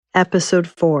Episode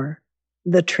 4,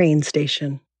 The Train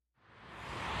Station.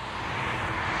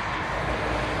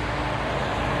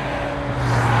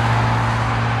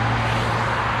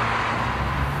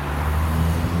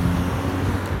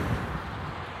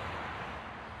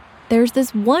 There's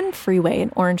this one freeway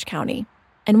in Orange County,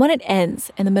 and when it ends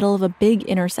in the middle of a big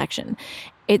intersection,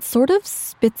 it sort of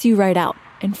spits you right out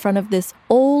in front of this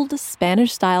old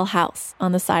Spanish-style house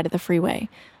on the side of the freeway.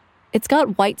 It's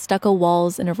got white stucco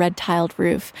walls and a red tiled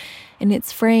roof, and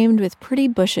it's framed with pretty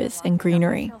bushes and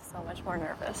greenery. I feel so much more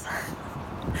nervous.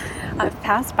 I've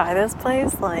passed by this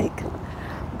place I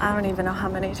don't even know how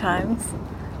many times,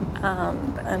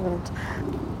 and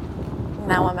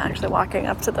now I'm actually walking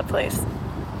up to the place.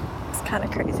 It's kind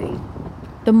of crazy.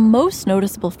 The most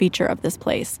noticeable feature of this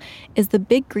place is the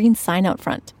big green sign out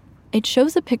front. It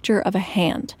shows a picture of a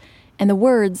hand and the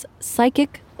words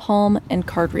psychic, palm, and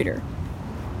card reader.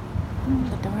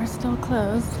 The door's still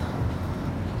closed.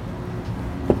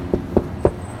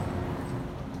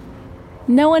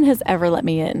 No one has ever let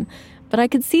me in, but I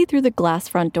could see through the glass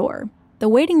front door. The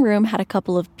waiting room had a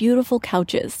couple of beautiful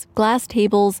couches, glass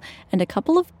tables, and a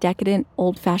couple of decadent,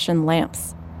 old-fashioned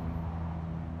lamps.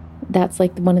 That's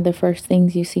one of the first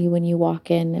things you see when you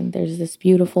walk in, and there's this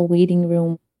beautiful waiting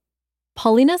room.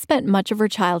 Paulina spent much of her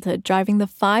childhood driving the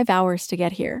 5 hours to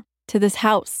get here, to this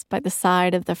house by the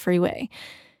side of the freeway.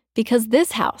 Because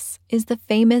this house is the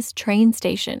famous train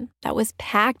station that was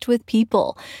packed with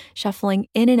people, shuffling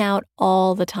in and out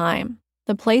all the time.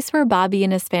 The place where Bobby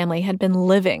and his family had been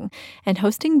living and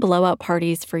hosting blowout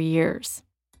parties for years.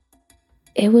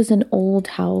 It was an old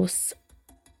house.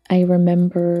 I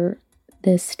remember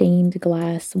the stained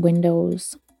glass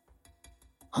windows.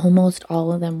 Almost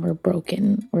all of them were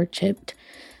broken or chipped,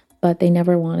 but they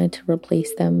never wanted to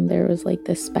replace them. There was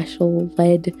this special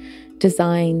lead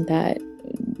design that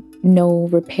no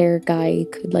repair guy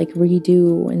could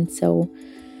redo. And so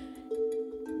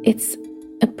it's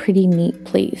a pretty neat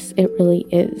place. It really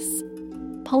is.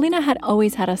 Paulina had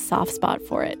always had a soft spot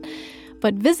for it,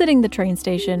 but visiting the train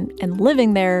station and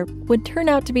living there would turn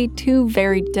out to be two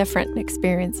very different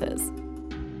experiences.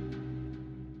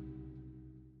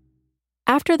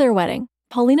 After their wedding,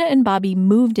 Paulina and Bobby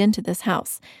moved into this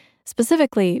house,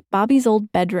 specifically Bobby's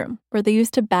old bedroom where they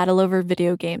used to battle over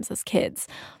video games as kids.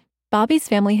 Bobby's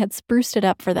family had spruced it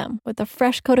up for them with a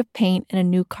fresh coat of paint and a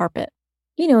new carpet.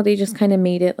 They just kind of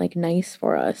made it nice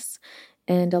for us.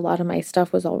 And a lot of my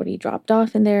stuff was already dropped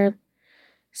off in there.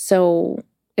 So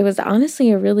it was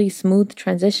honestly a really smooth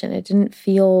transition. It didn't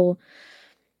feel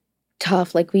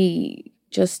tough. We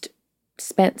just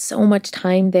spent so much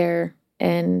time there,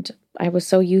 and I was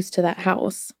so used to that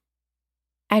house.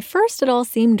 At first, it all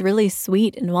seemed really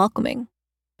sweet and welcoming,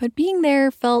 but being there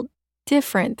felt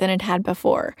different than it had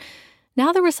before.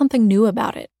 Now there was something new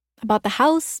about it, about the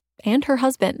house and her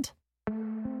husband.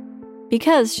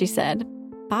 Because, she said,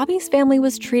 Bobby's family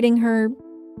was treating her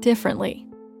differently.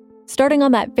 Starting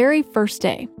on that very first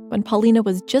day, when Paulina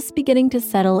was just beginning to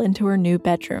settle into her new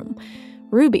bedroom,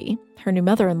 Ruby, her new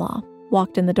mother-in-law,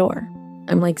 walked in the door.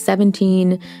 I'm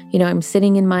 17, I'm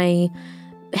sitting in my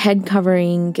head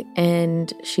covering,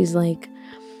 and she's like,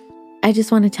 I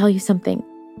just want to tell you something.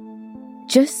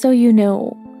 Just so you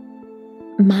know,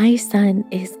 my son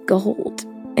is gold.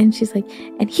 And she's like,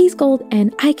 and he's gold,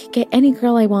 and I could get any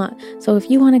girl I want. So if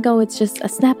you want to go, it's just a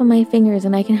snap of my fingers,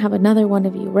 and I can have another one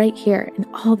of you right here. And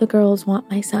all the girls want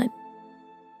my son.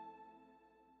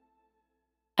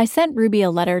 I sent Ruby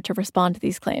a letter to respond to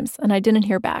these claims, and I didn't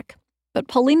hear back. But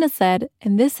Paulina said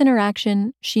in this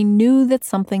interaction, she knew that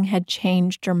something had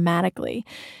changed dramatically,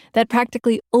 that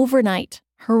practically overnight,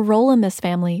 her role in this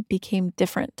family became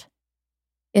different.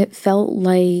 It felt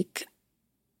like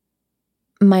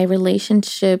my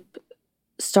relationship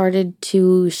started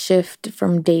to shift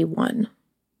from day one.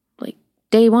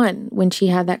 Day one, when she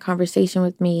had that conversation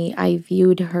with me, I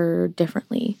viewed her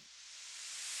differently.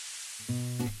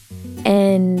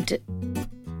 And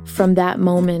from that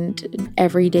moment,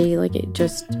 every day, it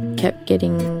just kept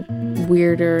getting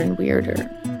weirder and weirder.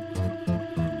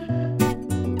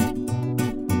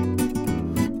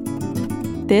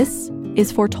 This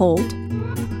is Foretold.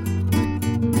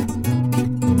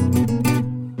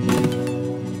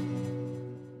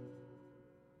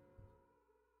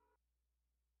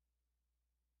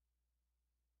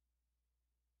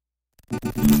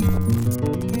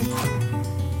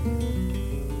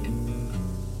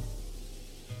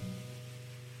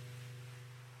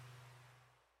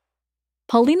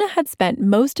 Paulina had spent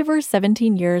most of her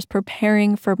 17 years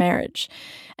preparing for marriage.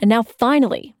 And now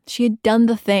finally, she had done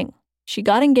the thing. She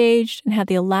got engaged and had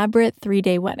the elaborate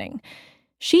 3-day wedding.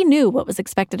 She knew what was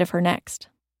expected of her next.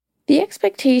 The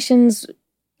expectations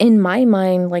in my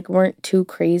mind, like, weren't too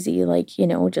crazy. Like, you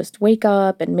know, just wake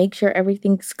up and make sure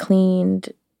everything's cleaned,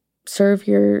 serve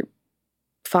your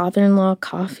father-in-law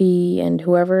coffee and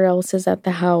whoever else is at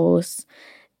the house,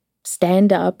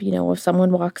 stand up, you know, if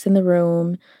someone walks in the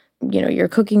room, you know, you're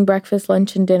cooking breakfast,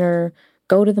 lunch, and dinner,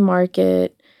 go to the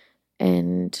market,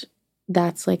 and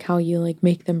that's like how you like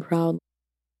make them proud.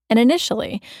 And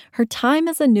initially, her time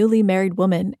as a newly married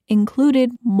woman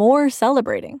included more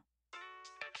celebrating.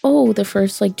 Oh, the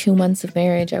first like 2 months of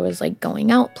marriage, I was like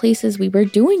going out places. We were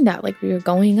doing that. Like we were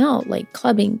going out, like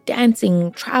clubbing,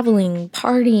 dancing, traveling,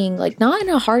 partying, like not in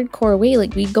a hardcore way.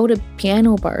 Like we'd go to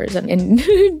piano bars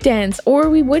and dance,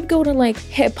 or we would go to like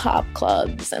hip hop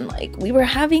clubs, and like we were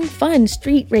having fun,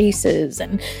 street races,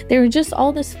 and there was just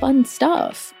all this fun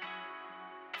stuff.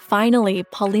 Finally,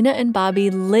 Paulina and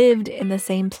Bobby lived in the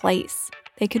same place.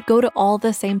 They could go to all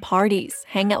the same parties,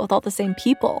 hang out with all the same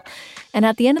people. And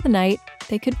at the end of the night,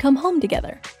 they could come home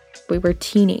together. We were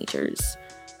teenagers.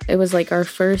 It was like our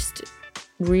first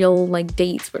real like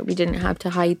dates where we didn't have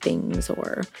to hide things,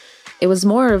 or it was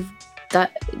more of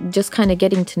that just kind of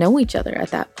getting to know each other at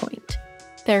that point.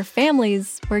 Their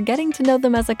families were getting to know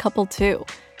them as a couple too.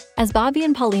 As Bobby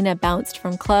and Paulina bounced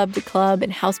from club to club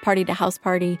and house party to house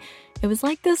party, it was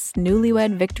like this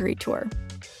newlywed victory tour.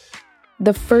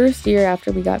 The first year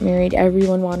after we got married,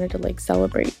 everyone wanted to like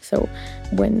celebrate. So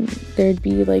when there'd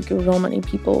be like real many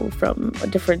people from a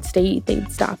different state,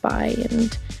 they'd stop by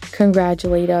and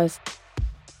congratulate us.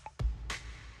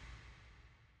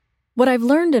 What I've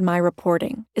learned in my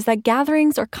reporting is that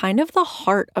gatherings are kind of the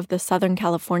heart of the Southern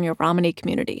California Romani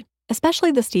community,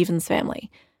 especially the Stevens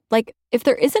family. Like, if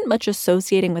there isn't much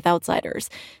associating with outsiders,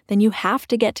 then you have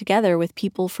to get together with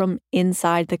people from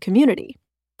inside the community.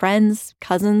 Friends,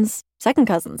 cousins, second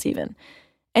cousins even.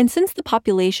 And since the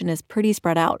population is pretty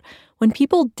spread out, when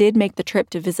people did make the trip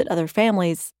to visit other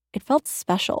families, it felt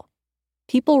special.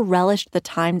 People relished the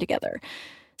time together.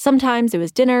 Sometimes it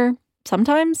was dinner,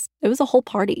 sometimes it was a whole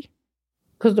party.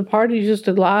 Because the parties used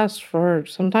to last for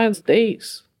sometimes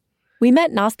days. We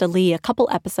met Nasta Lee a couple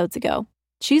episodes ago.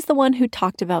 She's the one who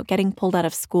talked about getting pulled out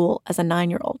of school as a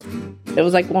 9-year-old. It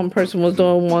was like one person was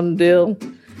doing one deal,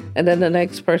 and then the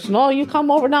next person, oh, you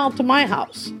come over now to my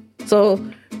house. So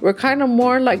we're kind of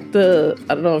more like I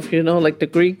don't know if you know, like the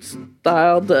Greek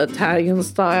style, the Italian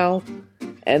style.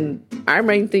 And our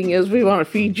main thing is we want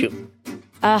to feed you.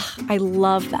 I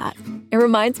love that. It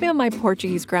reminds me of my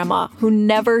Portuguese grandma, who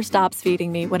never stops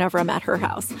feeding me whenever I'm at her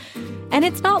house. And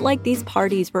it's not like these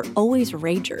parties were always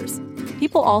ragers.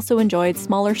 People also enjoyed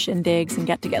smaller shindigs and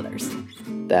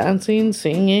get-togethers. Dancing,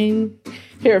 singing,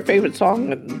 hear a favorite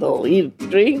song, and they'll eat,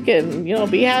 drink, and, you know,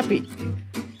 be happy.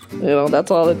 You know,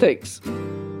 that's all it takes.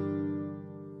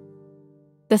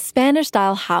 The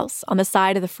Spanish-style house on the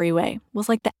side of the freeway was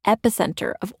like the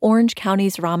epicenter of Orange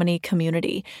County's Romani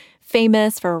community,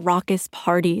 famous for raucous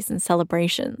parties and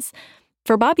celebrations.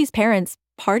 For Bobby's parents,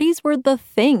 parties were the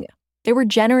thing. They were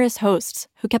generous hosts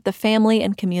who kept the family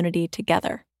and community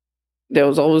together. There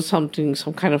was always some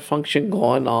kind of function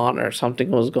going on, or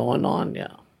something was going on,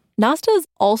 yeah. Nasta is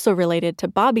also related to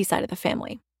Bobby's side of the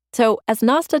family. So, as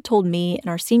Nasta told me and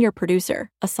our senior producer,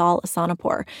 Asal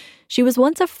Asanapur, she was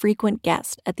once a frequent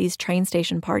guest at these train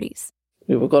station parties.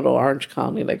 We would go to Orange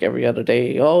County like every other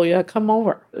day. Oh, yeah, come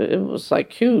over. It was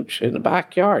like huge in the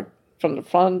backyard, from the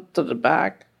front to the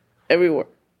back, everywhere.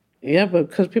 Yeah, but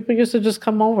because people used to just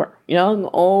come over, young,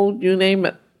 old, you name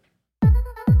it.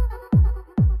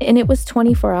 And it was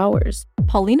 24 hours.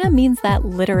 Paulina means that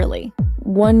literally.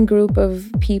 One group of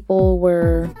people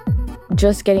were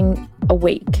just getting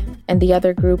awake, and the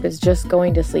other group is just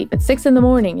going to sleep at 6 a.m,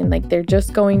 and like they're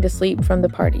just going to sleep from the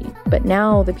party. But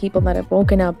now the people that have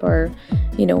woken up are,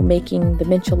 you know, making the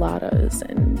micheladas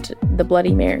and the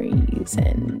Bloody Marys,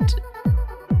 and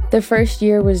the first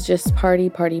year was just party,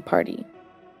 party, party.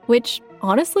 Which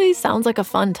honestly sounds like a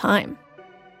fun time.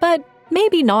 But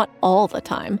maybe not all the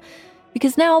time.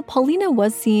 Because now Paulina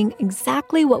was seeing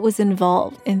exactly what was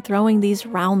involved in throwing these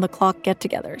round-the-clock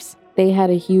get-togethers. They had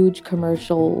a huge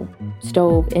commercial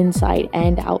stove inside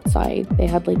and outside. They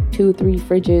had like 2-3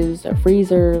 fridges, a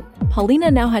freezer.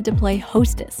 Paulina now had to play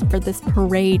hostess for this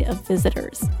parade of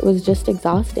visitors. It was just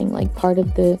exhausting, like part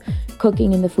of the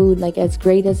cooking and the food. Like, as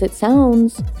great as it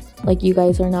sounds, like you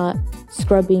guys are not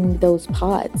scrubbing those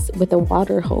pots with a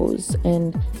water hose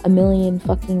and a million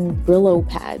fucking Brillo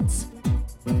pads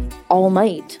all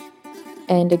night,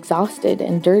 and exhausted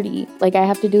and dirty. Like, I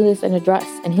have to do this in a dress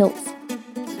and heels.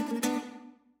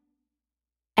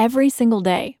 Every single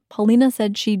day, Paulina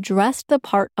said she dressed the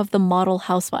part of the model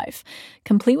housewife,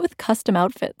 complete with custom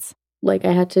outfits. Like,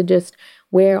 I had to just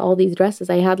wear all these dresses.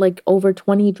 I had like over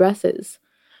 20 dresses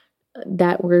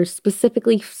that were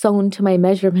specifically sewn to my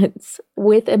measurements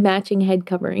with a matching head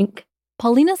covering.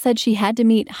 Paulina said she had to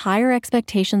meet higher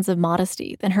expectations of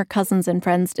modesty than her cousins and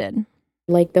friends did.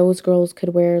 Like, those girls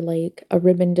could wear like a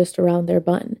ribbon just around their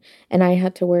bun, and I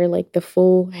had to wear like the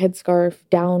full headscarf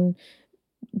down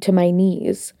to my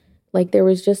knees. Like, there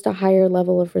was just a higher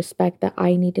level of respect that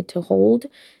I needed to hold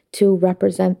to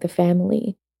represent the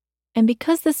family. And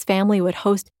because this family would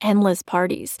host endless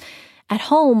parties, at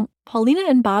home, Paulina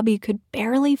and Bobby could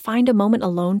barely find a moment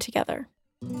alone together.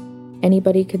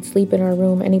 Anybody could sleep in our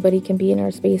room. Anybody can be in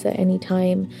our space at any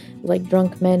time. Like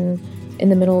drunk men in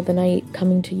the middle of the night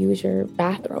coming to use your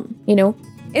bathroom, you know?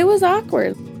 It was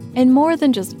awkward. And more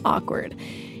than just awkward.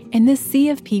 In this sea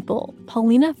of people,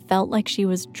 Paulina felt like she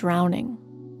was drowning.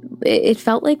 It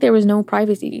felt like there was no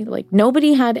privacy. Like,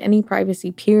 nobody had any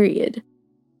privacy, period.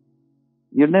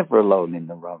 You're never alone in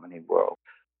the Romany world.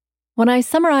 When I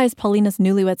summarized Paulina's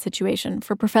newlywed situation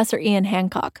for Professor Ian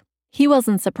Hancock, he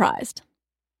wasn't surprised.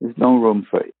 There's no room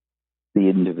for the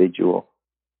individual,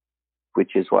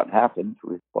 which is what happened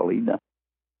with Paulina.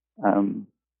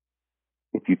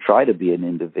 If you try to be an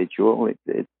individual,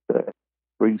 it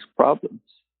brings problems.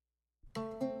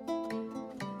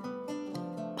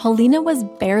 Paulina was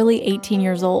barely 18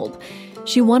 years old.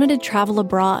 She wanted to travel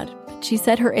abroad, but she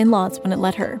said her in-laws wouldn't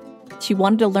let her. She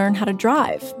wanted to learn how to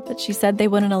drive, but she said they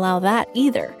wouldn't allow that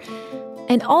either.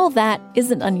 And all of that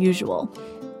isn't unusual.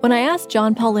 When I asked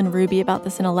John Paul and Ruby about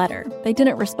this in a letter, they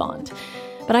didn't respond.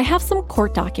 But I have some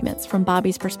court documents from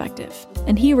Bobby's perspective.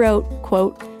 And he wrote,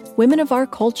 quote, "Women of our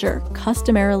culture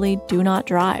customarily do not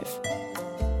drive."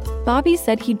 Bobby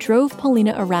said he drove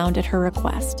Paulina around at her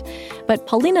request. But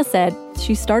Paulina said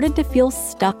she started to feel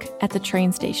stuck at the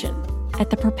train station,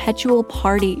 at the perpetual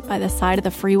party by the side of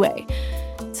the freeway.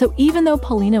 So even though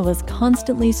Paulina was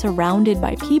constantly surrounded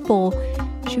by people,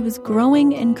 she was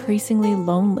growing increasingly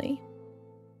lonely.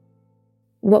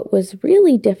 What was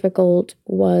really difficult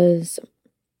was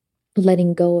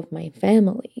letting go of my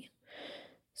family.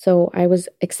 So I was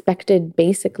expected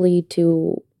basically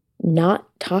to not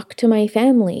talk to my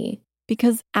family.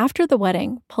 Because after the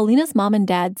wedding, Paulina's mom and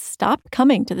dad stopped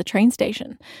coming to the train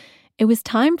station. It was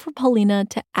time for Paulina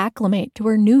to acclimate to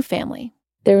her new family.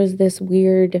 There was this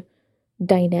weird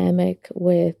dynamic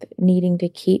with needing to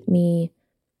keep me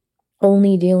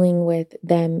only dealing with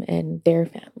them and their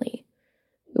family.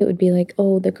 It would be like,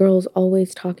 oh, the girl's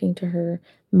always talking to her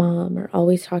mom or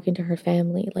always talking to her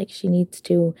family. Like, she needs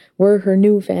to, we're her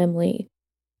new family.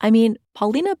 I mean,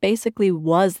 Paulina basically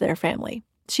was their family.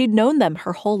 She'd known them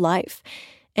her whole life.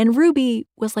 And Ruby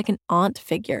was like an aunt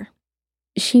figure.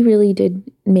 She really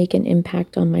did make an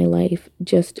impact on my life,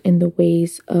 just in the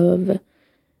ways of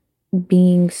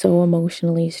being so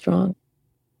emotionally strong.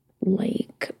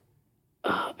 Like,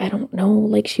 I don't know,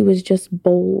 like, she was just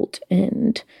bold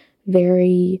and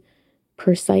very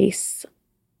precise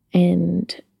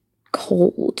and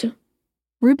cold.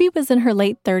 Ruby was in her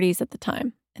late 30s at the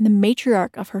time and the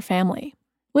matriarch of her family,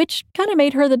 which kind of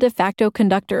made her the de facto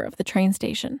conductor of the train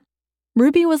station.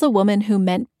 Ruby was a woman who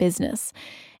meant business,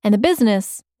 and the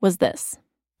business was this.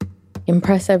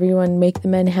 Impress everyone, make the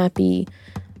men happy,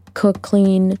 cook,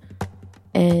 clean,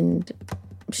 and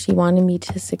she wanted me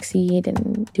to succeed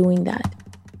in doing that.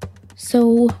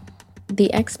 So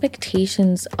the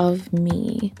expectations of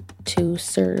me to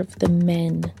serve the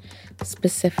men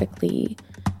specifically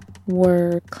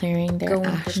were clearing their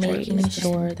ashtrays, making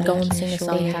sure that go and sing a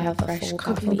song, they have a fresh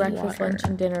coffee, breakfast, lunch,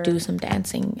 and dinner, do some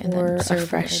dancing, and then serve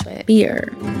fresh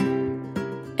beer.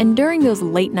 And during those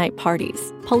late night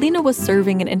parties, Paulina was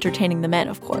serving and entertaining the men,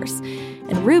 of course,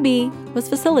 and Ruby was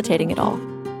facilitating it all.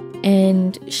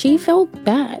 And she felt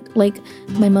bad. Like,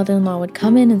 my mother-in-law would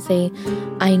come in and say,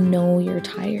 I know you're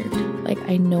tired. Like,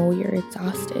 I know you're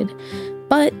exhausted.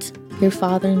 But your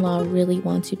father-in-law really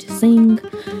wants you to sing.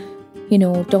 You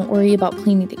know, don't worry about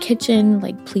cleaning the kitchen.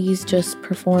 Like, please just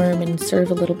perform and serve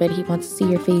a little bit. He wants to see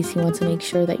your face. He wants to make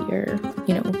sure that you're,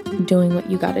 you know, doing what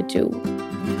you gotta do.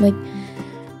 Like,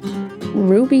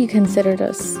 Ruby considered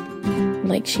us,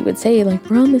 like she would say, like,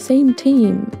 we're on the same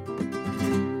team.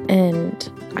 And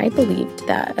I believed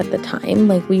that at the time,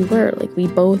 like, we were. Like, we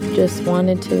both just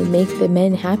wanted to make the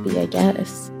men happy, I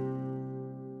guess.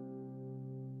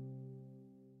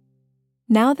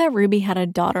 Now that Ruby had a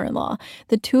daughter-in-law,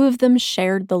 the two of them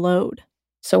shared the load.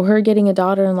 So her getting a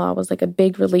daughter-in-law was like a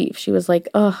big relief. She was like,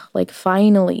 ugh, like,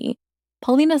 finally.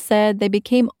 Paulina said they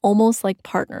became almost like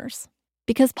partners.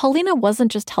 Because Paulina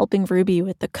wasn't just helping Ruby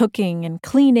with the cooking and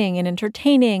cleaning and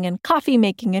entertaining and coffee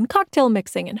making and cocktail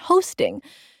mixing and hosting.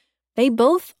 They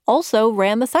both also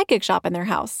ran the psychic shop in their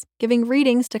house, giving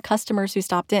readings to customers who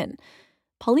stopped in.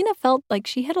 Paulina felt like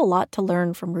she had a lot to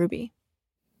learn from Ruby.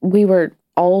 we were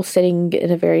all sitting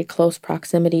in a very close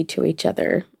proximity to each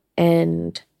other,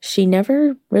 and she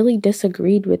never really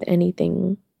disagreed with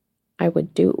anything I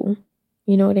would do.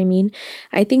 You know what I mean?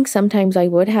 I think sometimes I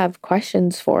would have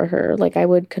questions for her. Like, I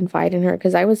would confide in her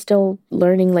because I was still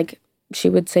learning. Like, she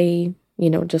would say,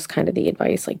 just kind of the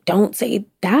advice, like, don't say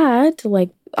that.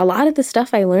 Like, a lot of the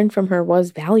stuff I learned from her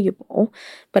was valuable,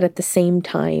 but at the same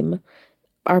time,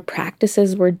 our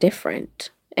practices were different,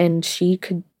 and she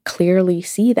could clearly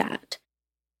see that.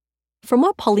 From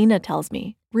what Paulina tells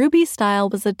me, Ruby's style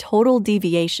was a total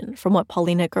deviation from what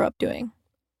Paulina grew up doing.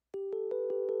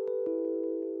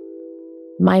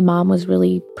 My mom was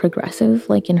really progressive,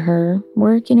 like in her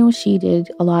work. She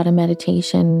did a lot of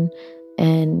meditation,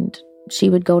 and she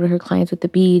would go to her clients at the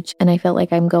beach, and I felt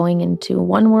like I'm going into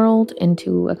one world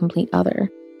into a complete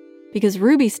other. Because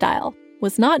Ruby's style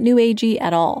was not New Agey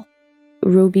at all.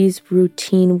 Ruby's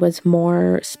routine was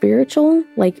more spiritual.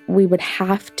 Like, we would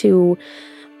have to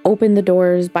open the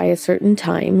doors by a certain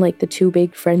time, like the 2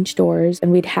 big French doors,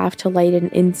 and we'd have to light an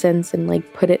incense and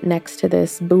like put it next to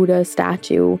this Buddha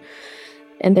statue.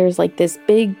 And there's like this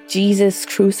big Jesus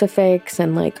crucifix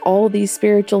and like all these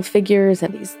spiritual figures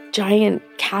and these giant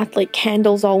Catholic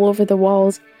candles all over the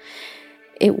walls.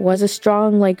 It was a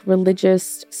strong, like,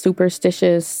 religious,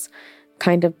 superstitious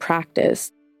kind of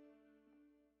practice.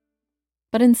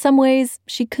 But in some ways,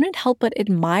 she couldn't help but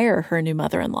admire her new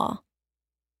mother-in-law.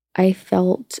 I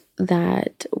felt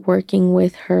that working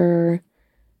with her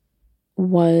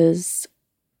was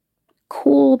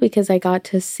cool because I got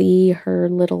to see her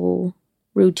little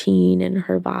routine and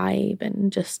her vibe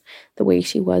and just the way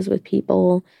she was with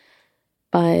people.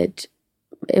 But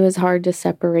it was hard to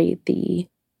separate the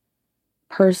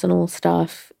personal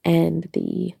stuff and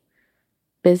the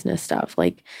business stuff.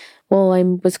 Like, well, I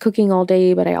was cooking all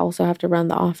day, but I also have to run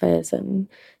the office, and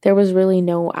there was really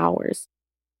no hours.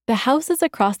 The house is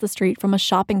across the street from a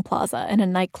shopping plaza and a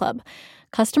nightclub.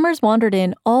 Customers wandered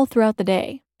in all throughout the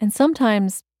day, and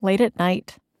sometimes late at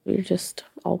night. We were just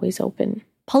always open.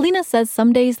 Paulina says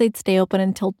some days they'd stay open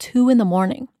until 2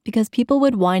 a.m. because people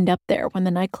would wind up there when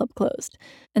the nightclub closed.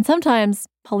 And sometimes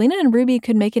Paulina and Ruby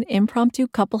could make an impromptu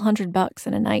couple $100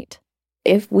 in a night.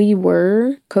 If we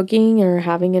were cooking or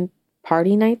having a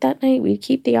party night that night, we'd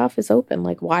keep the office open.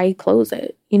 Like, why close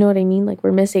it? You know what I mean? Like,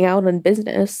 we're missing out on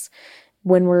business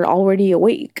when we're already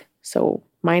awake. So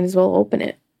might as well open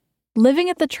it. Living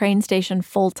at the train station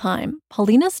full-time,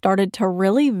 Paulina started to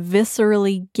really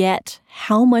viscerally get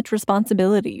how much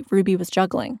responsibility Ruby was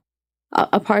juggling.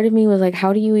 A part of me was like,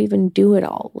 how do you even do it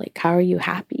all? Like, how are you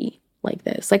happy like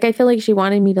this? Like, I feel like she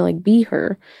wanted me to like be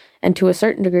her. And to a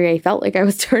certain degree, I felt like I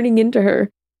was turning into her.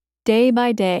 Day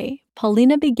by day,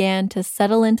 Paulina began to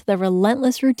settle into the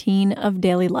relentless routine of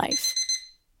daily life.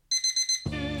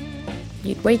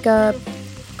 You'd wake up,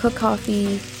 cook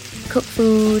coffee, cook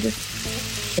food,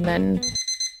 and then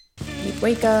you'd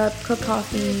wake up, cook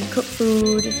coffee, cook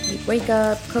food. You'd wake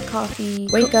up, cook coffee,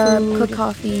 cook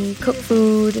coffee, cook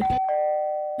food.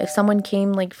 If someone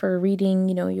came like for a reading,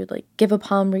 you'd like give a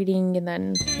palm reading, and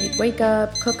then you'd wake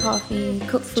up, cook coffee,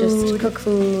 cook food, just cook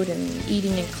food, and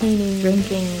eating and cleaning,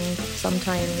 drinking,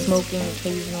 sometimes smoking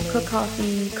occasionally. Cook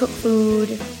coffee, cook food.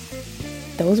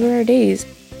 Those were our days.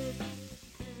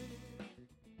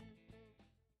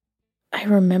 I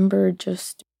remember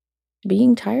just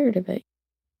being tired of it.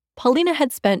 Paulina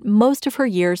had spent most of her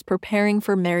years preparing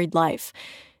for married life.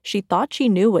 She thought she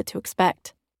knew what to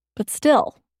expect. But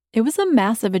still, it was a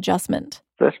massive adjustment.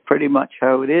 That's pretty much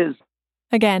how it is.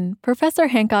 Again, Professor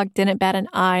Hancock didn't bat an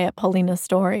eye at Paulina's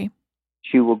story.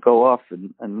 She will go off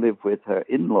and live with her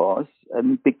in-laws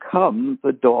and become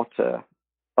the daughter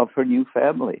of her new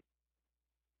family.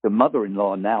 The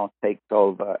mother-in-law now takes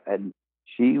over, and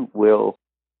she will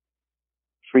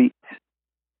treat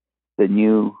the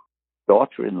new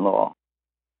daughter-in-law.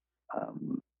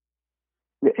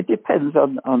 It depends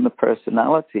on the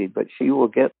personality, but she will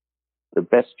get the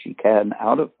best she can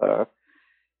out of her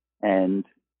and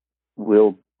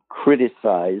will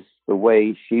criticize the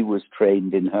way she was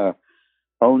trained in her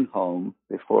own home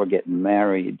before getting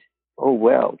married. Oh,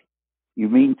 well, you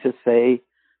mean to say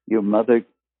your mother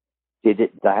did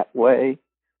it that way?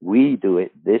 We do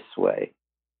it this way.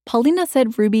 Paulina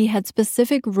said Ruby had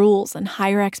specific rules and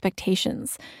higher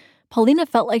expectations. Paulina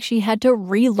felt like she had to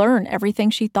relearn everything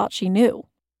she thought she knew,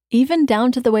 even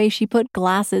down to the way she put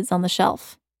glasses on the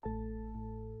shelf.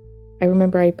 I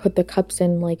remember I put the cups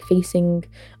in like facing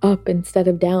up instead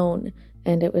of down.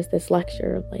 And it was this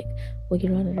lecture like, well, you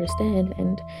don't understand.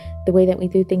 And the way that we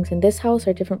do things in this house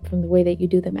are different from the way that you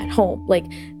do them at home. Like,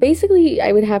 basically,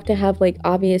 I would have to have like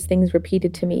obvious things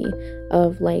repeated to me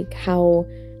of like how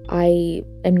I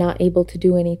am not able to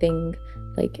do anything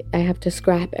Like, I have to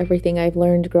scrap everything I've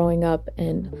learned growing up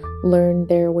and learn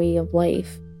their way of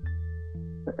life.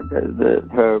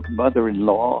 Her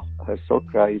mother-in-law, her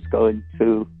Sokra, is going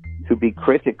to be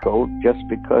critical just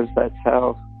because that's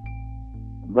how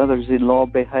mothers-in-law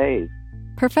behave.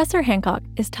 Professor Hancock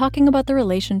is talking about the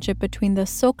relationship between the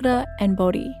Sokra and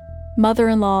Bori,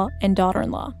 mother-in-law and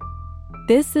daughter-in-law.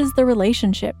 This is the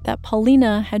relationship that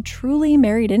Paulina had truly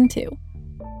married into.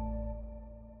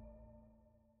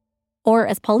 Or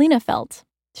as Paulina felt,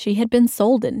 she had been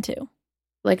sold into.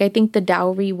 Like, I think the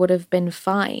dowry would have been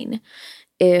fine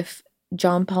if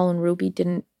John Paul and Ruby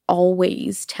didn't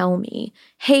always tell me,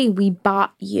 hey, we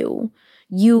bought you.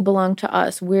 You belong to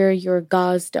us. We're your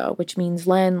gazda, which means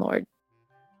landlord.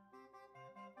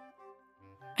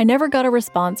 I never got a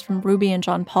response from Ruby and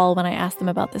John Paul when I asked them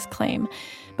about this claim.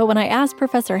 But when I asked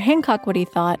Professor Hancock what he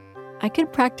thought, I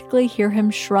could practically hear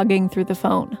him shrugging through the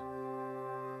phone.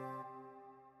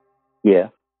 Yeah.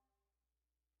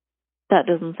 That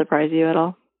doesn't surprise you at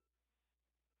all?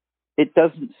 It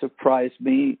doesn't surprise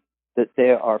me that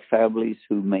there are families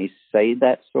who may say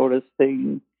that sort of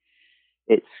thing.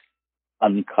 It's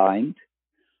unkind.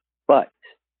 But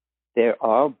there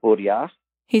are Boria.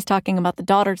 He's talking about the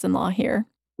daughters-in-law here.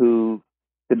 Who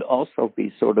can also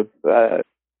be sort of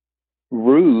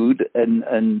rude and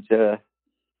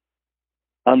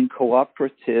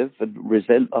uncooperative and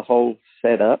resent the whole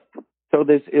setup. So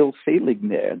there's ill feeling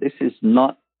there. This is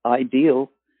not ideal,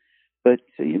 but,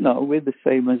 we're the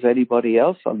same as anybody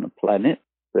else on the planet.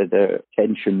 With a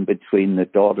tension between the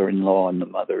daughter-in-law and the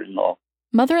mother-in-law.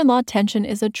 Mother-in-law tension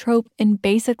is a trope in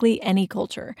basically any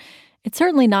culture. It's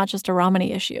certainly not just a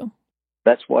Romani issue.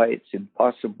 That's why it's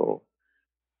impossible,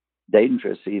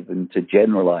 dangerous even, to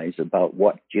generalize about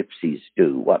what gypsies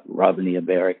do, what Romani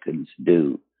Americans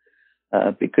do,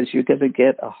 because you're going to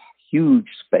get a huge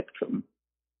spectrum.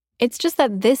 It's just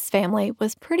that this family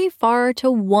was pretty far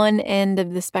to one end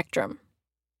of the spectrum.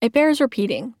 It bears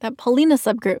repeating that Paulina's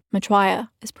subgroup, Machwaya,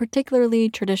 is particularly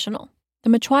traditional.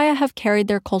 The Machwaya have carried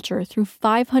their culture through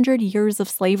 500 years of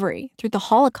slavery, through the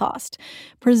Holocaust,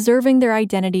 preserving their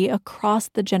identity across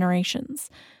the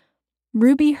generations.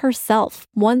 Ruby herself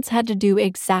once had to do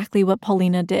exactly what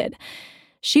Paulina did.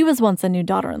 She was once a new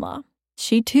daughter-in-law.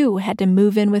 She, too, had to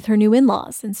move in with her new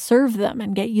in-laws and serve them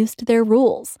and get used to their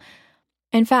rules.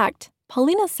 In fact,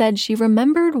 Paulina said she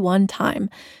remembered one time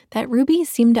that Ruby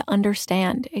seemed to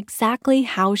understand exactly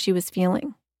how she was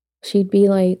feeling. She'd be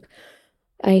like,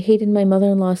 I hated my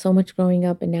mother-in-law so much growing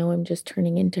up, and now I'm just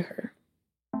turning into her.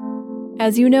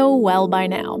 As you know well by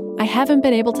now, I haven't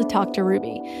been able to talk to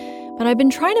Ruby, but I've been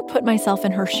trying to put myself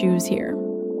in her shoes here.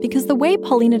 Because the way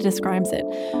Paulina describes it,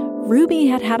 Ruby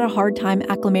had had a hard time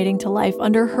acclimating to life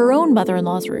under her own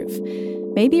mother-in-law's roof.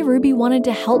 Maybe Ruby wanted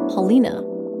to help Paulina,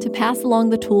 to pass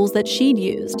along the tools that she'd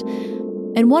used.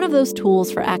 And one of those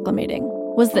tools for acclimating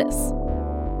was this.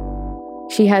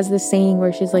 She has this saying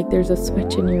where she's like, there's a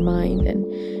switch in your mind and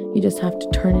you just have to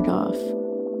turn it off.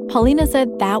 Paulina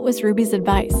said that was Ruby's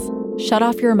advice. Shut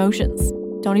off your emotions.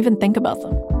 Don't even think about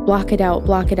them. Block it out,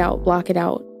 block it out, block it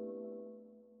out.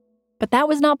 But that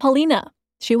was not Paulina.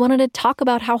 She wanted to talk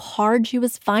about how hard she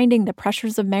was finding the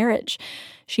pressures of marriage.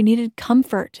 She needed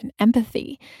comfort and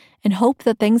empathy and hope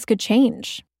that things could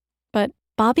change. But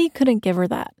Bobby couldn't give her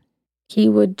that. He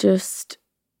would just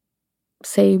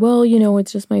say, well,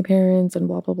 it's just my parents and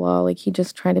blah, blah, blah. Like, he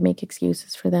just tried to make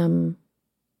excuses for them.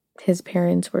 His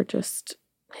parents were just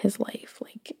his life.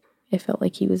 Like, it felt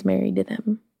like he was married to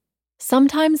them.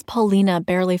 Sometimes Paulina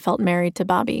barely felt married to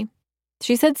Bobby.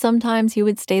 She said sometimes he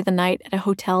would stay the night at a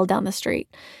hotel down the street.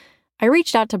 I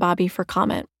reached out to Bobby for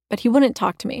comment, but he wouldn't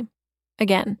talk to me.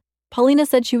 Again, Paulina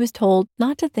said she was told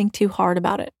not to think too hard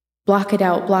about it. Block it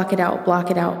out, block it out,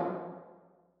 block it out.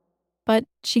 But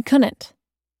she couldn't.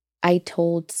 I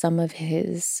told some of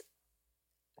his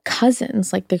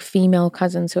cousins, like the female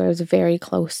cousins who I was very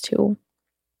close to,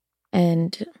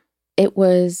 and it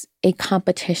was a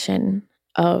competition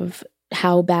of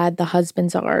how bad the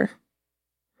husbands are.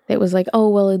 It was like, oh,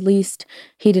 well, at least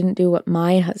he didn't do what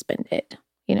my husband did,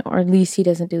 or at least he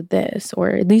doesn't do this, or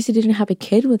at least he didn't have a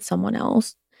kid with someone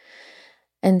else.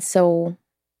 And so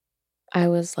I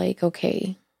was like,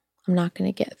 okay, I'm not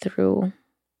going to get through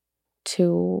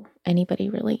to anybody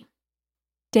really.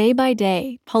 Day by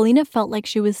day, Paulina felt like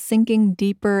she was sinking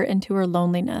deeper into her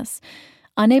loneliness,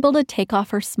 unable to take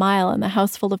off her smile in the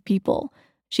house full of people.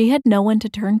 She had no one to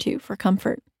turn to for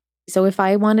comfort. So if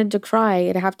I wanted to cry,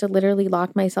 I'd have to literally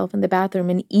lock myself in the bathroom.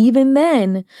 And even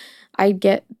then, I'd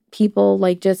get people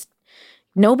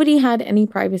nobody had any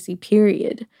privacy,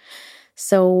 period.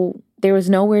 So there was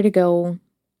nowhere to go.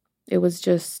 It was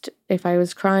just, if I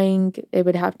was crying, it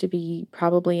would have to be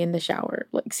probably in the shower,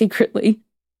 like secretly.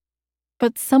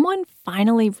 But someone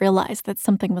finally realized that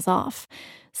something was off.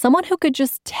 Someone who could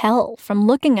just tell from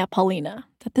looking at Paulina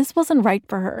that this wasn't right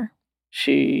for her.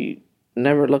 She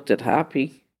never looked at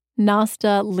happy.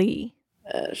 Nasta Lee.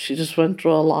 She just went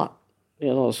through a lot, a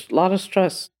lot of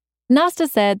stress. Nasta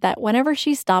said that whenever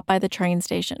she stopped by the train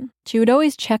station, she would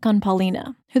always check on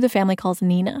Paulina, who the family calls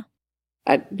Nina.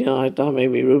 I thought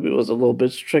maybe Ruby was a little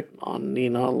bit strict on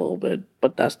Nina a little bit,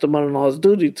 but that's the mother-in-law's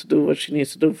duty to do what she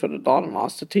needs to do for the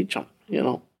daughter-in-laws to teach them,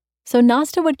 So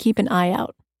Nasta would keep an eye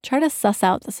out, try to suss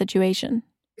out the situation.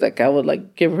 Like I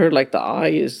would give her the eye,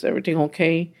 is everything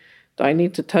okay? Do I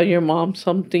need to tell your mom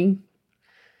something?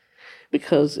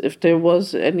 Because if there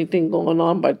was anything going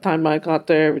on, by the time I got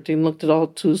there, everything looked all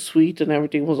too sweet and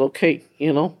everything was okay,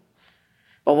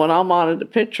 But when I'm out of the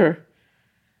picture,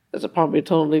 it's probably a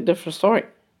totally different story.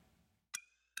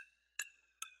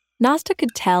 Nasta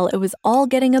could tell it was all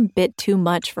getting a bit too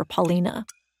much for Paulina.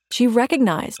 She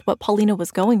recognized what Paulina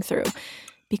was going through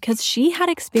because she had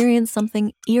experienced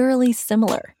something eerily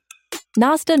similar.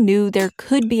 Nasta knew there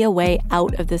could be a way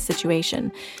out of this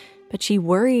situation, but she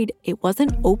worried it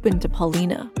wasn't open to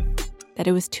Paulina, that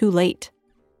it was too late.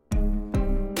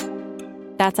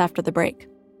 That's after the break.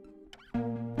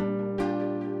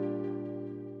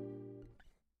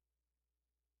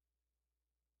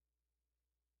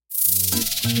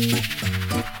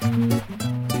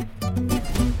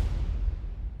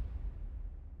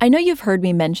 I know you've heard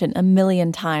me mention a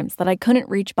million times that I couldn't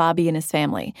reach Bobby and his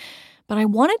family, but I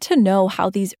wanted to know how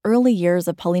these early years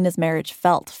of Paulina's marriage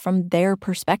felt from their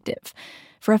perspective,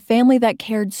 for a family that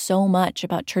cared so much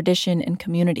about tradition and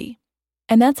community.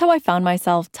 And that's how I found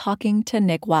myself talking to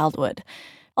Nick Wildwood,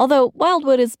 although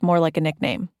Wildwood is more like a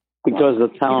nickname. Because the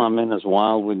town I'm in is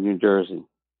Wildwood, New Jersey.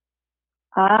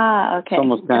 Ah, okay. It's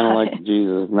almost kind of like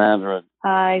Jesus Nazareth.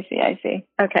 I see.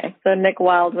 Okay, so Nick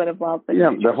Wildwood of Wildwood.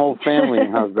 Yeah, the whole family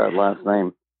has that last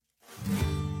name.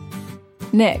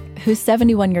 Nick, who's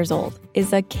 71 years old,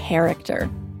 is a character.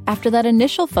 After that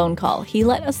initial phone call, he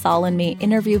let Asal and me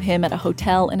interview him at a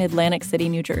hotel in Atlantic City,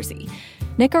 New Jersey.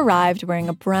 Nick arrived wearing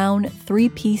a brown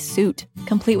three-piece suit,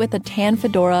 complete with a tan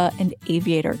fedora and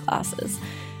aviator glasses.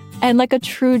 And like a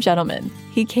true gentleman,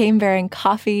 he came bearing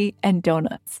coffee and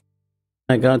donuts.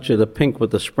 I got you the pink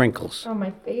with the sprinkles. Oh,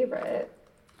 my favorite.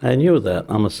 I knew that.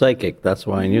 I'm a psychic. That's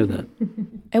why I knew that.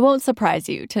 It won't surprise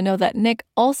you to know that Nick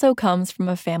also comes from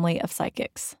a family of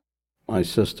psychics. My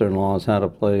sister-in-laws had a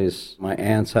place. My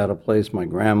aunts had a place. My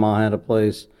grandma had a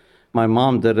place. My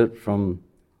mom did it from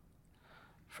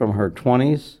her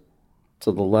 20s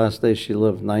to the last day she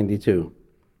lived, 92.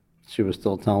 She was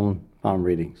still telling palm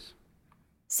readings.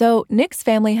 So Nick's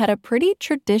family had a pretty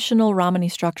traditional Romani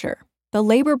structure. The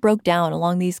labor broke down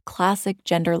along these classic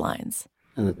gender lines.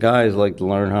 And the guys like to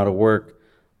learn how to work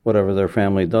whatever their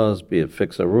family does, be it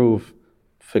fix a roof,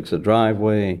 fix a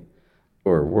driveway,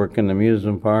 or work in the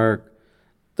amusement park.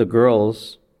 The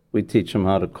girls, we teach them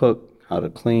how to cook, how to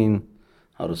clean,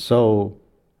 how to sew,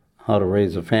 how to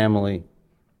raise a family.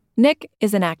 Nick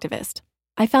is an activist.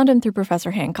 I found him through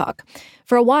Professor Hancock.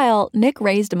 For a while, Nick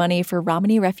raised money for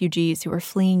Romani refugees who were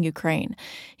fleeing Ukraine.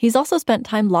 He's also spent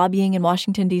time lobbying in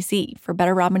Washington, D.C. for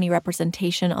better Romani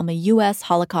representation on the U.S.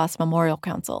 Holocaust Memorial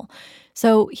Council.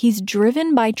 So he's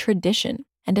driven by tradition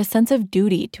and a sense of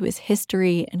duty to his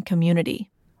history and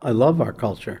community. I love our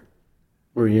culture.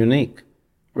 We're unique.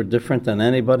 We're different than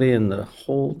anybody in the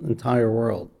whole entire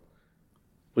world.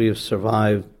 We have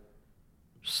survived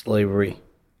slavery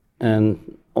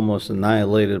and almost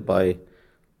annihilated by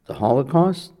the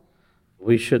Holocaust.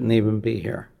 We shouldn't even be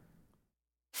here.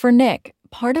 For Nick,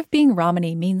 part of being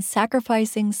Romani means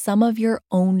sacrificing some of your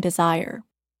own desire.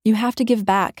 You have to give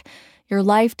back. Your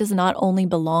life does not only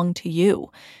belong to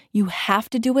you. You have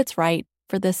to do what's right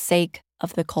for the sake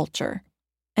of the culture.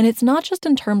 And it's not just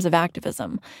in terms of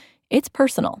activism. It's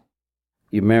personal.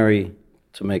 You marry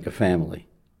to make a family.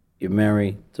 You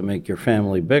marry to make your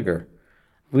family bigger.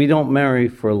 We don't marry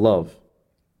for love.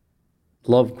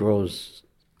 Love grows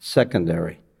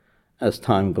secondary. As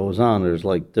time goes on, there's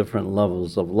different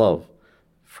levels of love.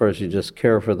 First, you just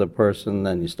care for the person,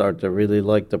 then you start to really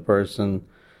like the person.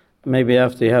 Maybe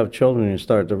after you have children, you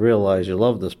start to realize you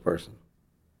love this person.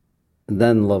 And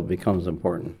then love becomes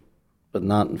important, but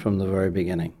not from the very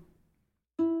beginning.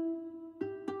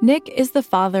 Nick is the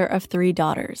father of 3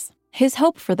 daughters. His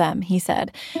hope for them, he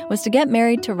said, was to get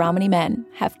married to Romani men,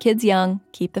 have kids young,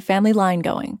 keep the family line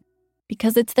going.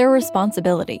 Because it's their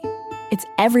responsibility. It's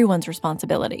everyone's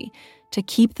responsibility to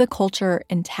keep the culture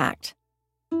intact.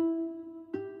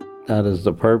 That is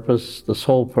the purpose, the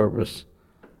sole purpose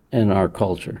in our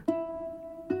culture.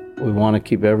 We want to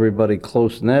keep everybody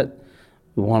close-knit.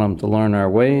 We want them to learn our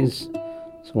ways.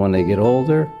 So when they get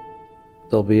older,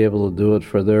 they'll be able to do it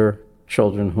for their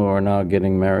children who are now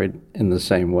getting married in the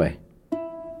same way.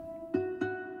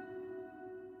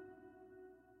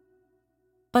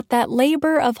 But that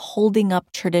labor of holding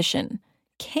up tradition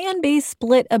can be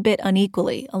split a bit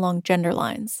unequally along gender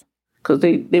lines. Because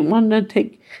they want to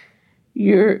take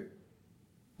your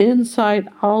inside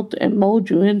out and mold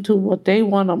you into what they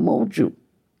want to mold you.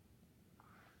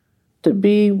 To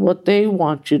be what they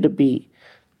want you to be.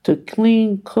 To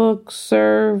clean, cook,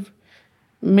 serve,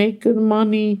 make good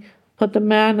money, put the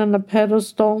man on a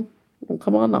pedestal. Well,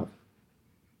 come on now.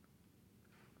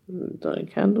 I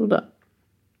can't do that.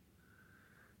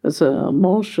 It's an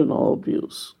emotional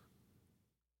abuse.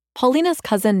 Paulina's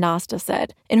cousin Nasta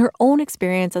said, in her own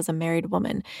experience as a married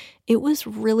woman, it was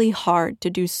really hard to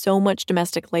do so much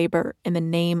domestic labor in the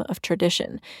name of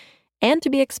tradition and to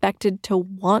be expected to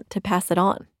want to pass it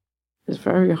on. It's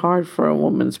very hard for a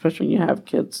woman, especially when you have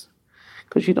kids,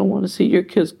 because you don't want to see your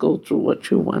kids go through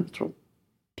what you went through.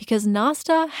 Because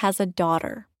Nasta has a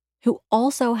daughter who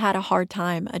also had a hard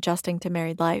time adjusting to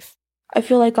married life. I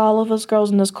feel like all of us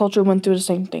girls in this culture went through the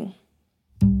same thing.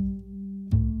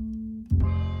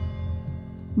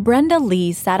 Brenda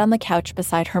Lee sat on the couch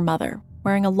beside her mother,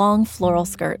 wearing a long floral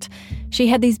skirt. She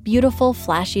had these beautiful,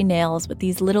 flashy nails with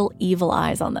these little evil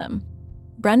eyes on them.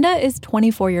 Brenda is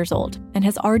 24 years old and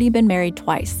has already been married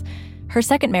twice. Her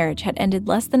second marriage had ended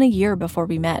less than a year before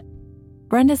we met.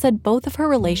 Brenda said both of her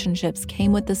relationships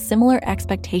came with the similar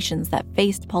expectations that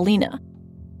faced Paulina.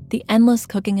 The endless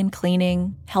cooking and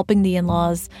cleaning, helping the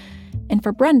in-laws. And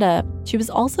for Brenda, she was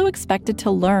also expected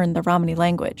to learn the Romani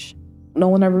language. No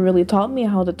one ever really taught me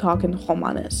how to talk in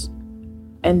Romanes.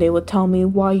 And they would tell me,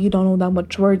 why you don't know that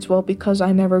much words? Well, because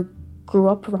I never grew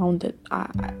up around it.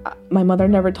 My mother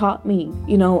never taught me,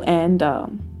 and,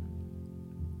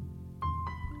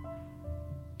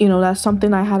 that's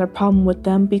something I had a problem with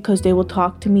them because they would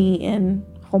talk to me in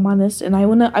Romanes and I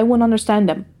wouldn't understand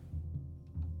them.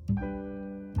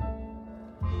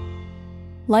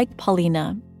 Like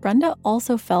Paulina, Brenda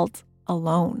also felt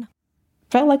alone.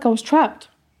 Felt like I was trapped.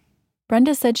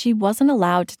 Brenda said she wasn't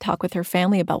allowed to talk with her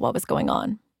family about what was going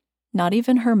on. Not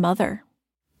even her mother.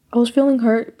 I was feeling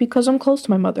hurt because I'm close to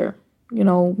my mother. Me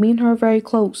and her are very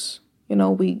close. It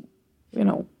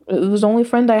was the only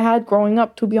friend I had growing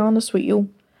up, to be honest with you.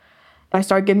 I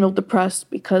started getting real depressed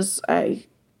because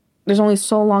there's only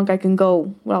so long I can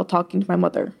go without talking to my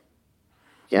mother.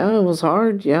 Yeah, it was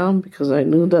hard, because I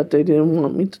knew that they didn't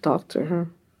want me to talk to her.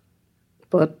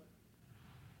 But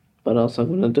what else I'm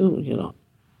going to do,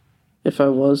 If I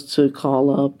was to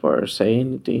call up or say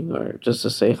anything or just to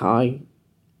say hi,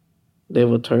 they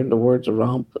would turn the words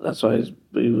around. But that's why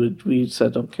we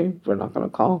said, okay, we're not going to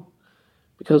call.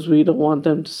 Because we don't want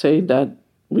them to say that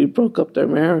we broke up their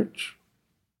marriage.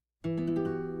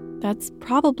 That's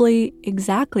probably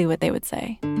exactly what they would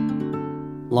say.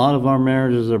 A lot of our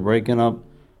marriages are breaking up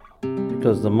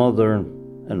because the mother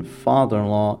and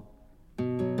father-in-law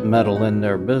meddle in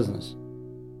their business.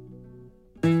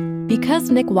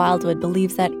 Because Nick Wildwood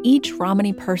believes that each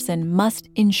Romani person must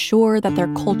ensure that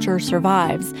their culture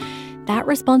survives, that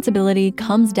responsibility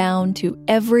comes down to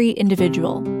every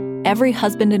individual, every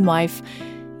husband and wife,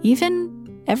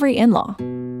 even every in-law.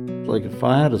 Like if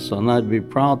I had a son, I'd be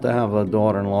proud to have a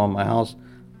daughter-in-law in my house.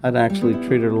 I'd actually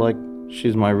treat her like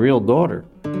she's my real daughter.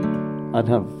 I'd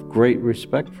have great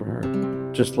respect for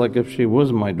her, just like if she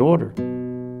was my daughter.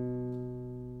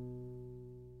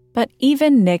 But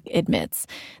even Nick admits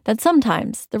that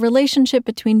sometimes the relationship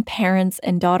between parents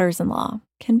and daughters-in-law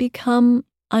can become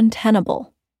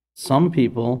untenable. Some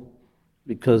people,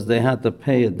 because they had to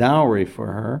pay a dowry for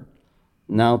her,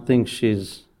 now think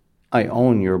I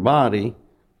own your body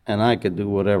and I could do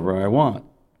whatever I want.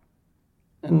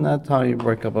 And that's how you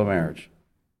break up a marriage.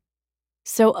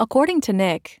 So according to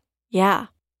Nick, yeah,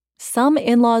 some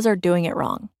in-laws are doing it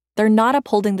wrong. They're not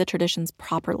upholding the traditions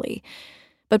properly.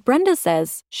 But Brenda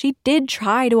says she did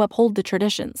try to uphold the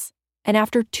traditions. And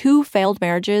after 2 failed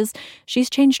marriages, she's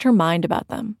changed her mind about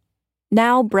them.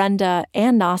 Now Brenda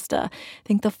and Nasta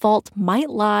think the fault might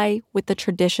lie with the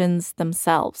traditions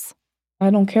themselves. I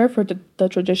don't care for the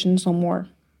traditions no more.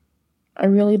 I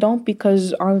really don't,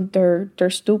 because they're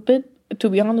stupid. To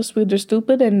be honest with you, they're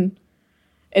stupid and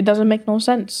it doesn't make no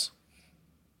sense.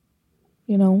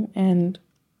 And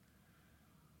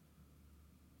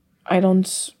I don't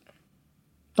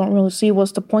really see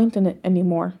what's the point in it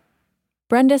anymore.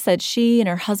 Brenda said she and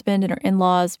her husband and her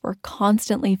in-laws were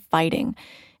constantly fighting,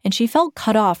 and she felt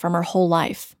cut off from her whole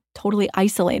life, totally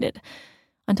isolated,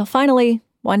 until finally,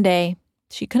 one day,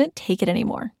 she couldn't take it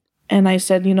anymore. And I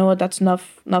said, you know what, that's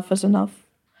enough. Enough is enough.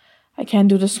 I can't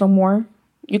do this no more.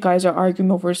 You guys are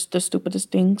arguing over the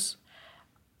stupidest things.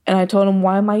 And I told him,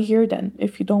 why am I here then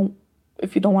if you don't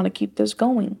want to keep this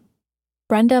going?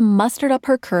 Brenda mustered up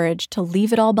her courage to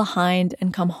leave it all behind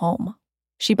and come home.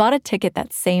 She bought a ticket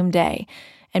that same day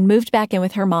and moved back in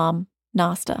with her mom,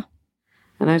 Nasta.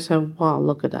 And I said, wow,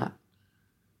 look at that.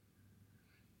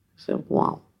 I said,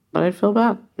 wow. But I feel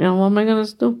bad. You know, what am I going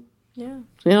to do? Yeah.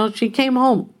 You know, she came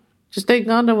home. Just thank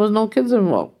God there was no kids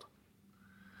involved.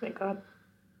 Thank God.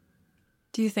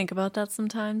 Do you think about that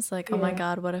sometimes? Like, oh my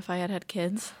God, what if I had had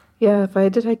kids? Yeah, if I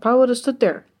did, I probably would have stood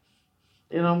there.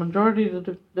 You know, majority of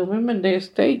the women, they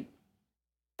stayed.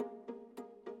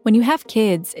 When you have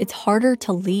kids, it's harder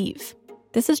to leave.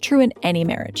 This is true in any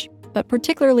marriage, but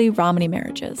particularly Romani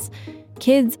marriages.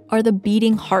 Kids are the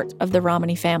beating heart of the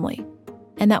Romani family.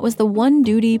 And that was the one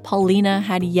duty Paulina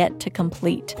had yet to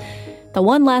complete. The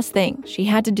one last thing she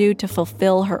had to do to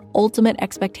fulfill her ultimate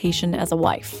expectation as a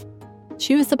wife.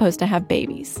 She was supposed to have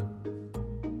babies.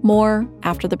 More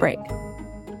after the break.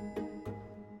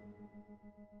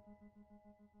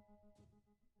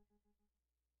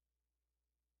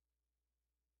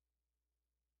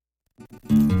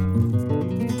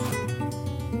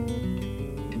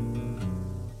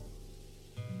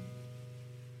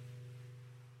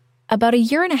 About a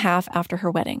year and a half after her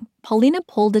wedding, Paulina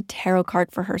pulled a tarot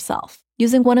card for herself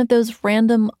using one of those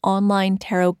random online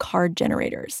tarot card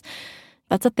generators.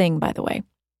 That's a thing, by the way.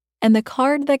 And the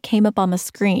card that came up on the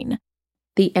screen,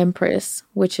 the Empress,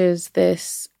 which is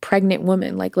this pregnant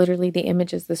woman, like literally the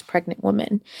image is this pregnant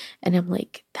woman. And I'm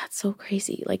like, that's so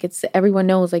crazy. Like everyone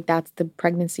knows like that's the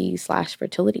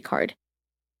pregnancy/fertility card.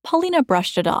 Paulina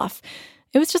brushed it off.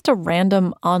 It was just a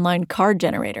random online card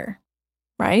generator,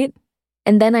 right?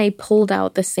 And then I pulled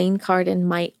out the same card in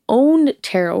my own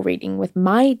tarot reading with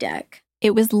my deck.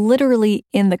 It was literally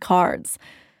in the cards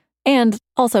and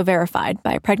also verified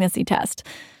by a pregnancy test.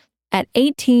 At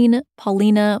 18,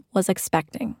 Paulina was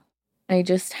expecting. I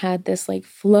just had this like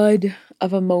flood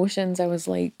of emotions. I was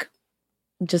like,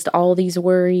 just all these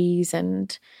worries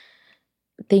and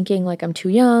thinking like I'm too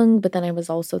young. But then I was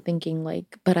also thinking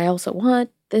like, but I also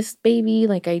want this baby.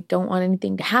 Like I don't want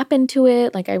anything to happen to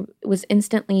it. Like I was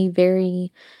instantly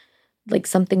very, like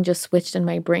something just switched in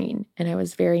my brain. And I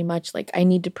was very much like, I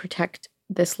need to protect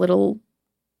this little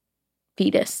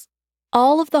fetus.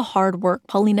 All of the hard work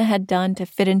Paulina had done to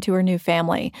fit into her new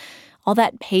family, all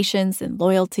that patience and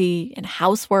loyalty and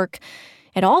housework,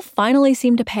 it all finally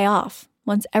seemed to pay off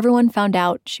once everyone found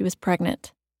out she was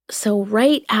pregnant. So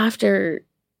right after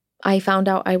I found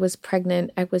out I was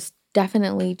pregnant, I was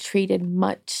definitely treated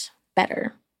much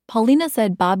better. Paulina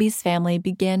said Bobby's family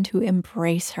began to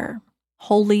embrace her,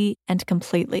 wholly and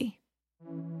completely.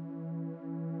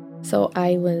 So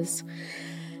I was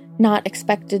not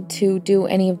expected to do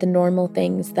any of the normal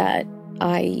things that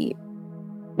I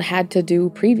had to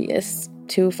do previous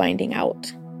to finding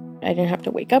out. I didn't have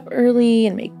to wake up early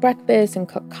and make breakfast and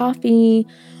cook coffee,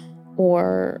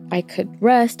 or I could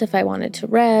rest if I wanted to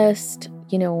rest.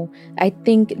 You know, I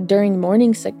think during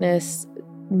morning sickness,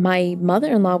 my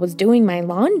mother-in-law was doing my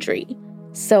laundry.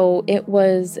 So it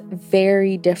was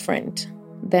very different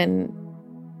than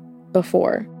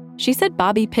before. She said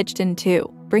Bobby pitched in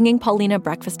too, bringing Paulina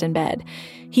breakfast in bed.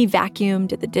 He vacuumed,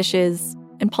 did the dishes,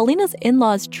 and Paulina's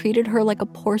in-laws treated her like a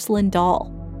porcelain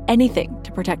doll. Anything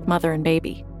to protect mother and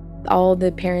baby. All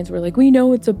the parents were like, we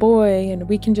know it's a boy and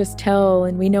we can just tell,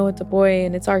 and we know it's a boy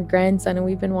and it's our grandson and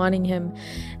we've been wanting him.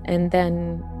 And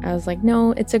then I was like,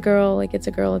 no, it's a girl. Like, it's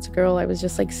a girl, it's a girl. I was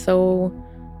just like so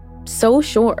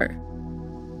sure.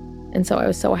 And so I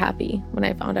was so happy when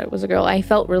I found out it was a girl. I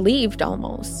felt relieved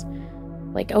almost.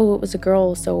 Like, oh, it was a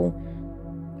girl, so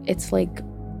it's like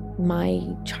my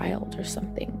child or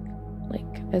something.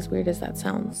 Like, as weird as that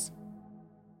sounds.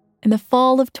 In the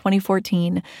fall of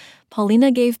 2014,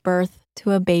 Paulina gave birth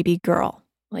to a baby girl.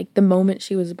 Like, the moment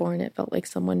she was born, it felt like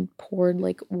someone poured,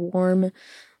 like, warm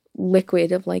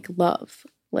liquid of, like, love.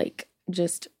 Like,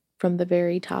 just from the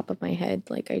very top of my head.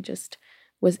 Like, I just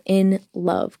was in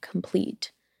love,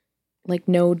 complete. Like,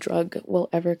 no drug will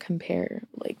ever compare.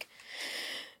 Like,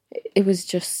 it was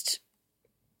just,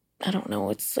 I don't know,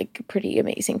 it's like a pretty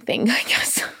amazing thing, I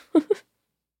guess.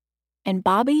 And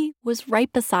Bobby was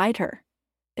right beside her.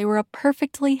 They were a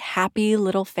perfectly happy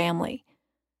little family.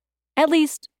 At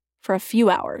least for a few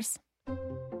hours.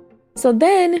 So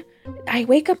then I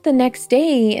wake up the next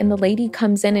day and the lady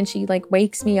comes in and she like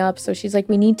wakes me up. So she's like,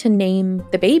 we need to name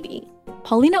the baby.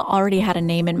 Paulina already had a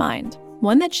name in mind,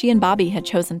 one that she and Bobby had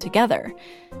chosen together.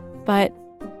 But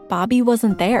Bobby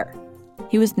wasn't there.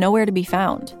 He was nowhere to be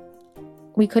found.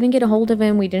 We couldn't get a hold of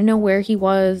him. We didn't know where he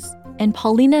was. And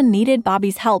Paulina needed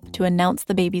Bobby's help to announce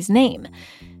the baby's name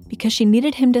because she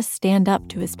needed him to stand up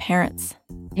to his parents.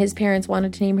 His parents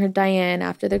wanted to name her Diane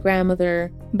after their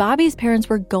grandmother. Bobby's parents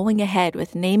were going ahead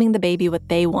with naming the baby what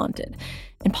they wanted.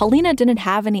 And Paulina didn't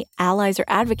have any allies or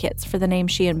advocates for the name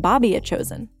she and Bobby had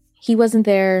chosen. He wasn't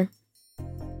there.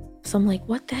 So I'm like,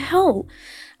 what the hell?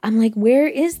 I'm like, where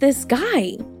is this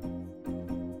guy?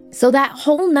 So that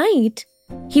whole night,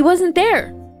 he wasn't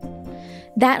there.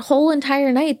 That whole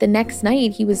entire night, the next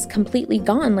night, he was completely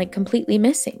gone, like completely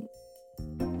missing.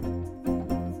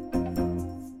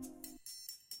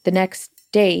 The next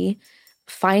day,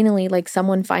 finally, like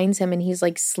someone finds him and he's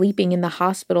like sleeping in the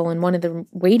hospital in one of the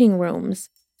waiting rooms.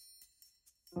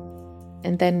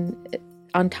 And then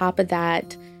on top of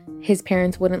that, his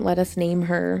parents wouldn't let us name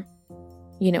her,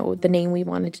 you know, the name we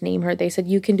wanted to name her. They said,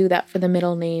 you can do that for the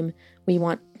middle name. We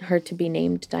want her to be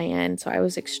named Diane. So I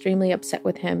was extremely upset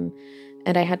with him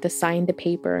and I had to sign the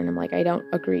paper and I'm like, I don't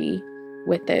agree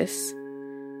with this.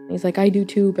 And he's like, I do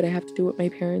too, but I have to do what my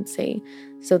parents say.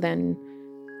 So then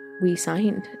we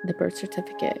signed the birth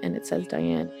certificate and it says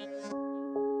Diane.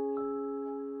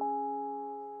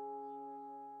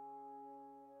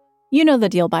 You know the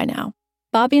deal by now.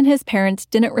 Bobby and his parents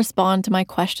didn't respond to my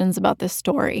questions about this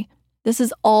story. This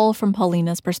is all from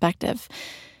Paulina's perspective.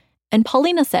 And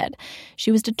Paulina said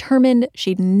she was determined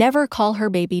she'd never call her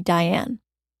baby Diane.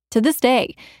 To this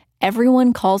day,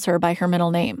 everyone calls her by her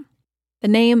middle name, the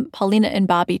name Paulina and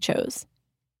Bobby chose.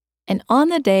 And on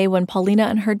the day when Paulina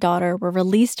and her daughter were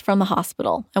released from the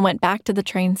hospital and went back to the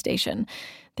train station,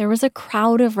 there was a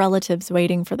crowd of relatives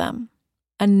waiting for them.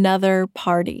 Another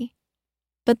party.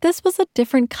 But this was a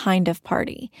different kind of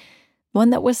party, one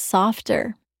that was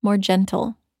softer, more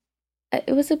gentle.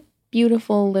 It was a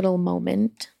beautiful little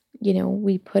moment. You know,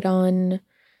 we put on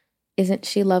Isn't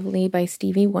She Lovely by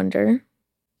Stevie Wonder.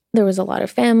 There was a lot of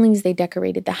families. They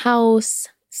decorated the house.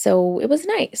 So it was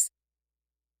nice.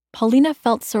 Paulina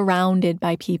felt surrounded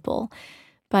by people,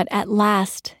 but at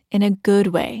last, in a good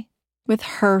way, with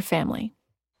her family.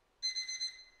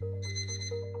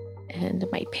 And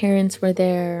my parents were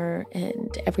there,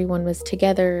 and everyone was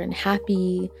together and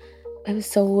happy. It was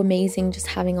so amazing just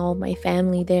having all of my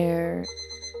family there.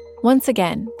 Once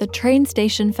again, the train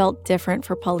station felt different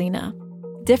for Paulina.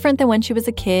 Different than when she was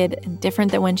a kid, and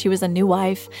different than when she was a new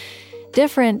wife.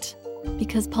 Different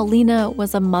because Paulina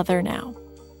was a mother now.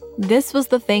 This was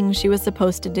the thing she was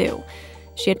supposed to do.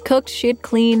 She had cooked, she had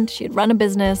cleaned, she had run a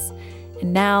business,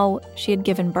 and now she had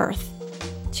given birth.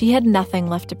 She had nothing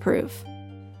left to prove.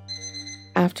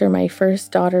 After my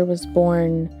first daughter was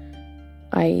born,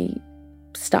 I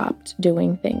stopped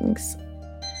doing things.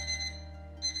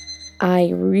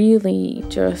 I really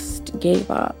just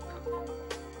gave up.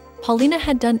 Paulina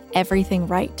had done everything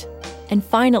right. And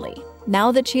finally,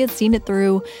 now that she had seen it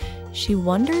through, she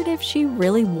wondered if she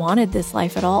really wanted this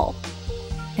life at all.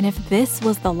 And if this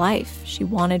was the life she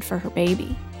wanted for her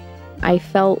baby. I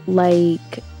felt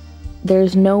like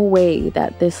there's no way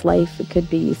that this life could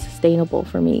be sustainable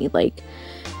for me. Like,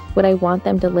 would I want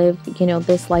them to live, you know,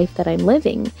 this life that I'm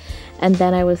living? And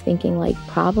then I was thinking, like,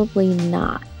 probably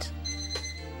not.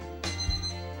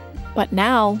 But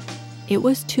now, it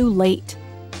was too late.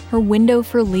 Her window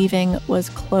for leaving was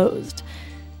closed,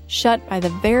 shut by the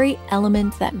very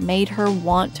element that made her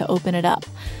want to open it up.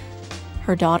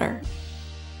 Her daughter.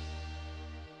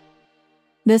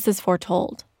 This is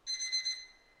Foretold.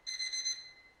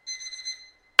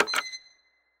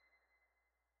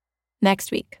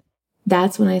 Next week.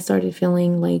 That's when I started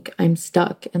feeling like I'm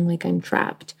stuck and like I'm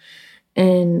trapped.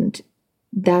 And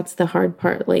that's the hard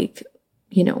part. Like,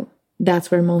 you know, that's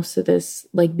where most of this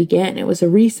like began. It was a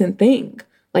recent thing.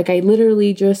 Like I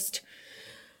literally just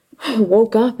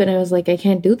woke up and I was like, I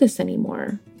can't do this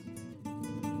anymore.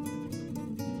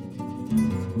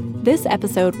 This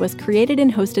episode was created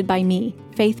and hosted by me,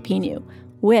 Faith Pinu,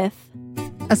 with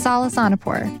Asala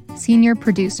Sonapur, senior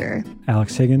producer.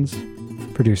 Alex Higgins,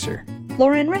 producer.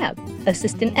 Lauren Rabb,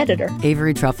 assistant editor.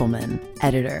 Avery Trufelman,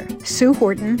 editor. Sue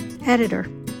Horton, editor.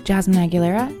 Jasmine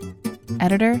Aguilera,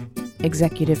 editor,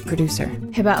 executive producer.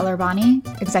 Hiba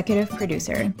El-Arbani, executive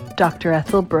producer. Dr.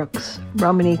 Ethel Brooks,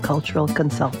 Romani cultural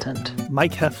consultant.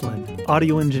 Mike Heflin,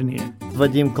 audio engineer.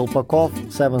 Vadim Kolpakov,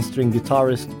 7-string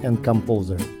guitarist and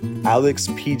composer. Alex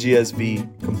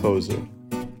PGSV, composer.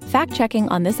 Fact-checking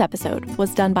on this episode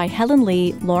was done by Helen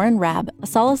Lee, Lauren Rabb,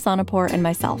 Asala Sonapur, and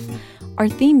myself. Our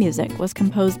theme music was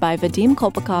composed by Vadim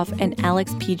Kolpakov and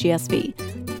Alex PGSV.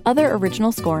 Other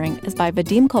original scoring is by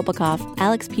Vadim Kolpakov,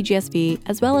 Alex PGSV,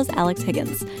 as well as Alex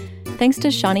Higgins. Thanks to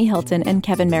Shawnee Hilton and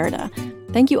Kevin Merida.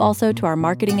 Thank you also to our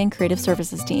marketing and creative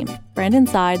services team, Brandon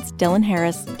Sides, Dylan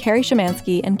Harris, Carrie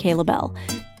Shemansky, and Kayla Bell.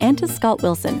 and to Scott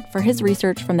Wilson for his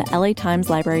research from the LA Times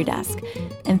Library Desk.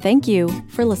 And thank you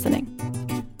for listening.